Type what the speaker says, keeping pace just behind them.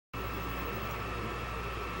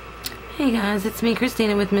Hey guys, it's me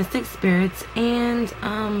Christina with Mystic Spirits, and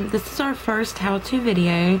this is our first how-to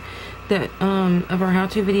video of our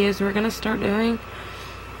how-to videos we're gonna start doing.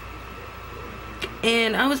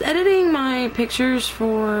 And I was editing my pictures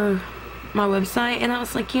for my website, and I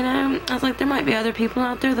was like, there might be other people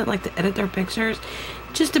out there that like to edit their pictures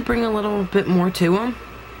just to bring a little bit more to them.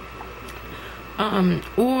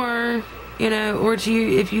 Or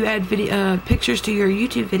if you add pictures to your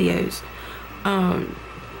YouTube videos,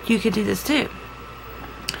 you could do this too.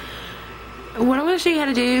 What I'm going to show you how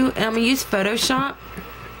to do, and I'm going to use Photoshop,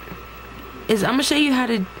 is I'm going to show you how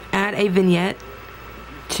to add a vignette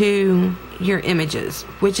to your images,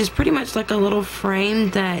 which is pretty much like a little frame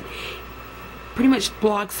that pretty much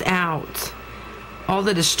blocks out all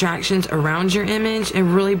the distractions around your image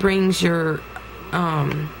and really brings your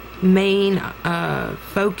main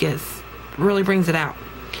focus, really brings it out.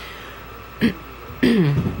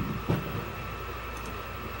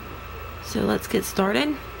 So let's get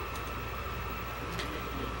started.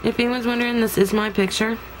 If anyone's wondering, this is my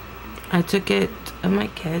picture. I took it of my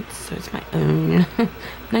kids, so it's my own. I'm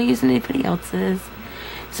not using anybody else's.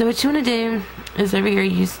 So what you want to do is over here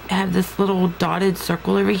you have this little dotted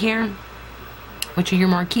circle over here, which are your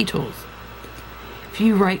marquee tools. If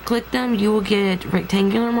you right click them, you will get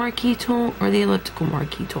rectangular marquee tool or the elliptical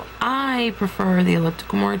marquee tool. I prefer the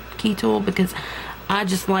elliptical marquee tool because I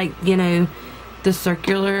just like, the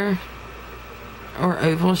circular or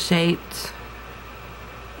oval shaped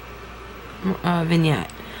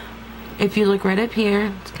vignette. If you look right up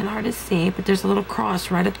here, it's kind of hard to see, but there's a little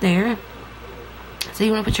cross right up there. So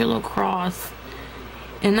you want to put your little cross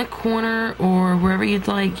in the corner or wherever you'd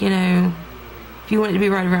like, if you want it to be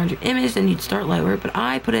right around your image, then you'd start lower, but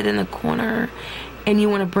I put it in the corner, and you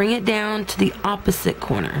want to bring it down to the opposite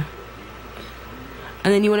corner.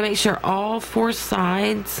 And then you want to make sure all four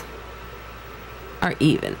sides are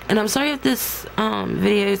even. And I'm sorry if this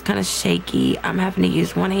video is kind of shaky. I'm having to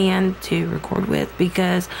use one hand to record with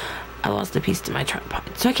because I lost a piece to my tripod,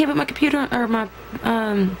 so I can't put my computer or my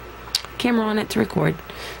camera on it to record,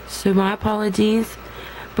 so my apologies.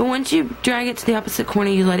 But once you drag it to the opposite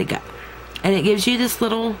corner, you let it go, and it gives you this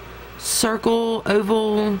little circle,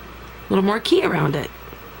 oval, little marquee around it,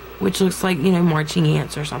 which looks like, marching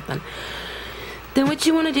ants or something. Then what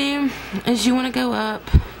you want to do is you want to go up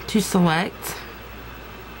to select,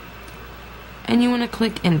 and you want to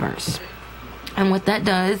click inverse. And what that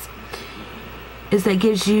does is that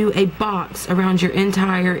gives you a box around your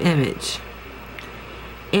entire image.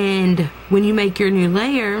 And when you make your new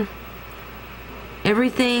layer,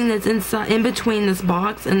 everything that's in between this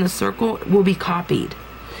box and the circle will be copied,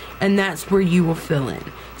 and that's where you will fill in.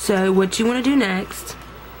 So what you want to do next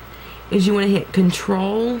is you want to hit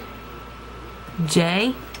Control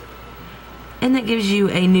J, and that gives you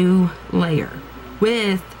a new layer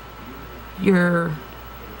with your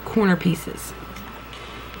corner pieces.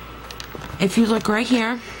 If you look right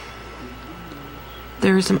here,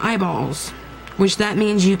 there are some eyeballs, which that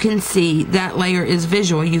means you can see that layer is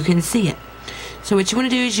visual, you can see it. So what you want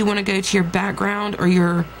to do is you want to go to your background or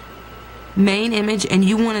your main image, and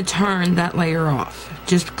you want to turn that layer off.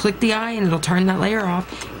 Just click the eye and it'll turn that layer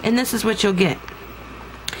off, and this is what you'll get.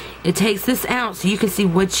 It takes this out so you can see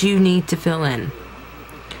what you need to fill in.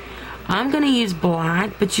 I'm going to use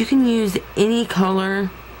black, but you can use any color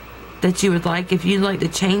that you would like. If you'd like to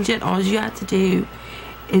change it, all you have to do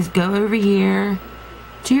is go over here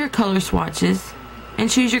to your color swatches and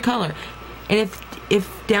choose your color. And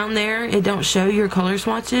if down there it don't show your color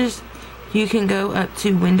swatches, you can go up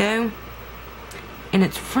to window, and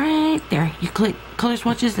it's right there. You click color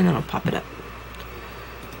swatches and it'll pop it up.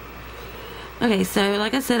 Okay, so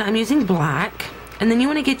like I said, I'm using black, and then you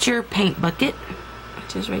want to get your paint bucket,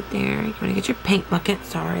 which is right there. You want to get your paint bucket.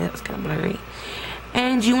 Sorry, that was kind of blurry.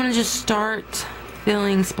 And you want to just start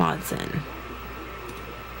filling spots in.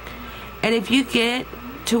 And if you get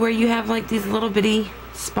to where you have like these little bitty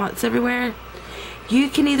spots everywhere, you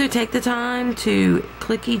can either take the time to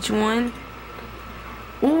click each one,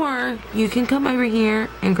 or you can come over here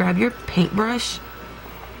and grab your paintbrush,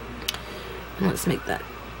 and let's make that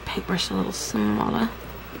paintbrush a little smaller,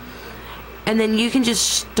 and then you can just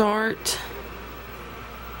start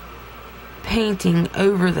painting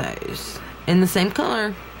over those in the same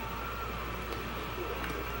color.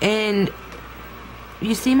 And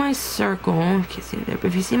you see my circle, I can't see it there, but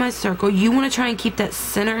if you see my circle, you want to try and keep that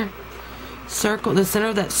center circle, the center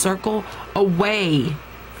of that circle, away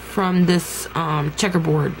from this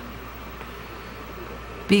checkerboard,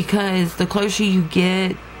 because the closer you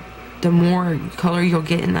get, the more color you'll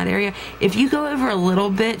get in that area. If you go over a little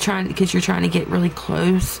bit, because you're trying to get really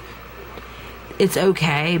close, it's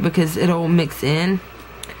okay because it'll mix in.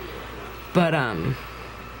 But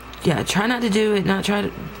yeah, try not to do it.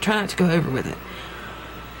 Try not to go over with it.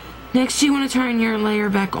 Next, you want to turn your layer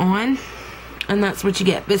back on, and that's what you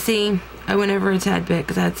get. But see, I went over a tad bit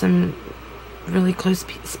because I had some really close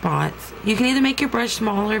spots. You can either make your brush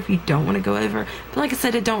smaller if you don't want to go over, but like I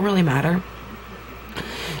said, it don't really matter.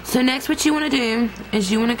 So next, what you want to do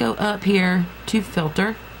is you want to go up here to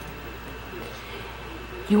filter.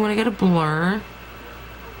 You want to go to blur,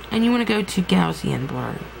 and you want to go to Gaussian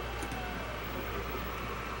blur,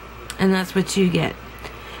 and that's what you get.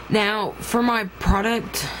 Now, for my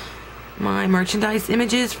product, my merchandise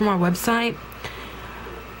images for my website,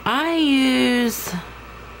 I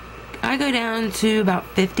go down to about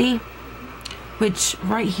 50, which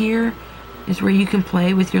right here is where you can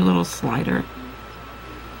play with your little slider.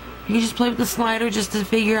 You just play with the slider just to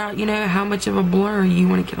figure out, you know, how much of a blur you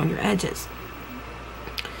want to get on your edges.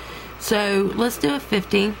 So let's do a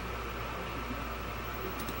 50,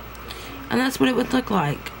 and that's what it would look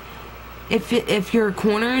like. If your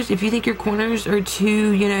corners, if you think your corners are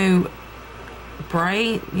too, you know,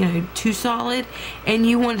 bright, you know, too solid, and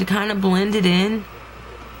you want to kind of blend it in,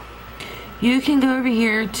 you can go over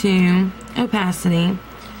here to opacity,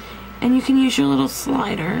 and you can use your little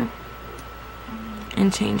slider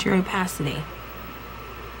and change your opacity.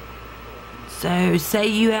 So say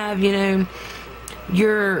you have, you know,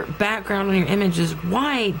 your background on your image is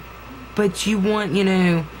white, but you want, you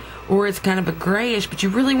know, or it's kind of a grayish, but you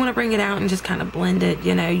really want to bring it out and just kind of blend it,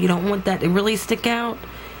 you know, you don't want that to really stick out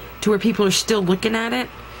to where people are still looking at it,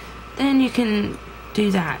 then you can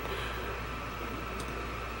do that.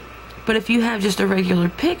 But if you have just a regular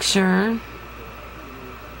picture,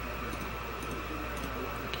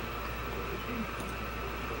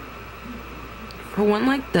 for one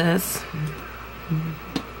like this,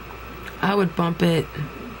 I would bump it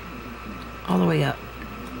all the way up.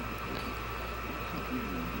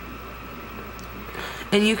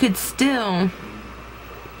 And you could still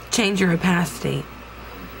change your opacity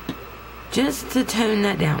just to tone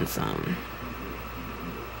that down some.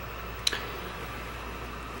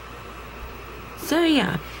 So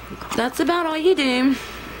yeah, that's about all you do.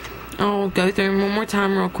 I'll go through them one more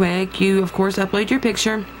time real quick. You, of course, upload your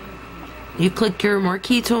picture. You click your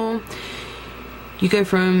marquee tool. You go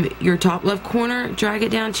from your top left corner, drag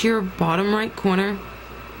it down to your bottom right corner.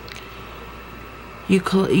 You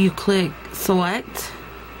click select,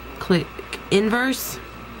 click inverse.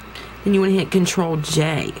 Then you want to hit Control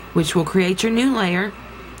J, which will create your new layer.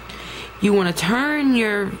 You want to turn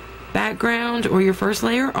your background or your first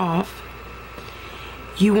layer off.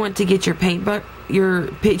 You want to get your paint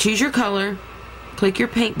bucket, choose your color, click your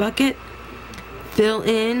paint bucket, fill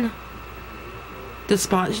in the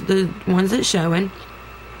spots, the ones that's showing.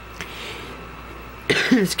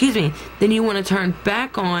 Excuse me. Then you want to turn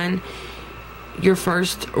back on your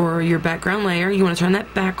first or your background layer. You want to turn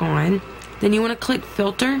that back on. Then you want to click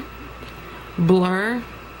filter, blur,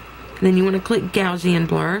 then you want to click Gaussian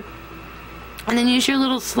blur, and then use your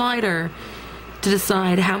little slider to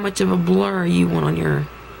decide how much of a blur you want on your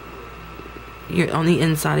on the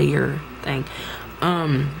inside of your thing.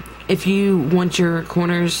 If you want your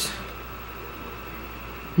corners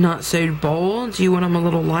not so bold, you want them a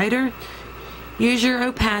little lighter, use your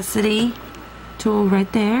opacity tool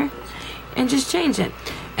right there and just change it.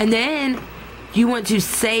 And then you want to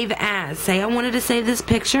save as. Say I wanted to save this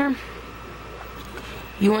picture.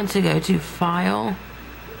 You want to go to File,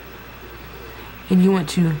 and you want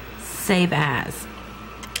to Save As.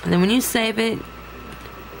 And then when you save it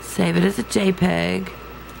as a JPEG,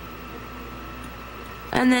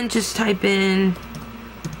 and then just type in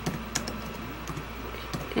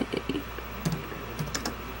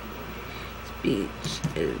speech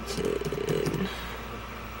edited,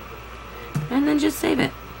 and then just save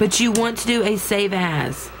it. But you want to do a save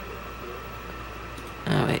as.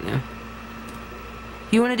 Oh wait, no.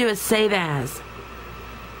 You want to do a save as,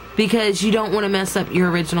 because you don't want to mess up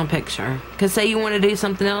your original picture. Because say you want to do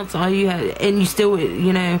something else, all you have, and you still,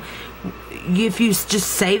 you know, if you just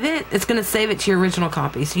save it, it's going to save it to your original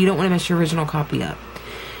copy. So you don't want to mess your original copy up.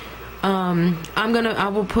 I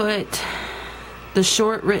will put the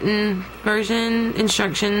short written version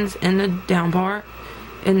instructions in the down bar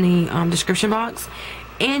in the description box.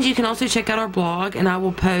 And you can also check out our blog, and I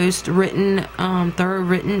will post written, thorough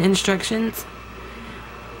written instructions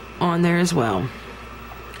on there as well.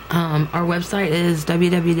 Our website is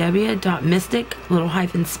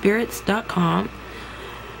www.mystic-spirits.com,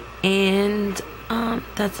 and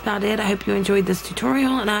that's about it. I hope you enjoyed this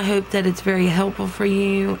tutorial, and I hope that it's very helpful for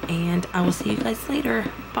you, and I will see you guys later.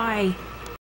 Bye.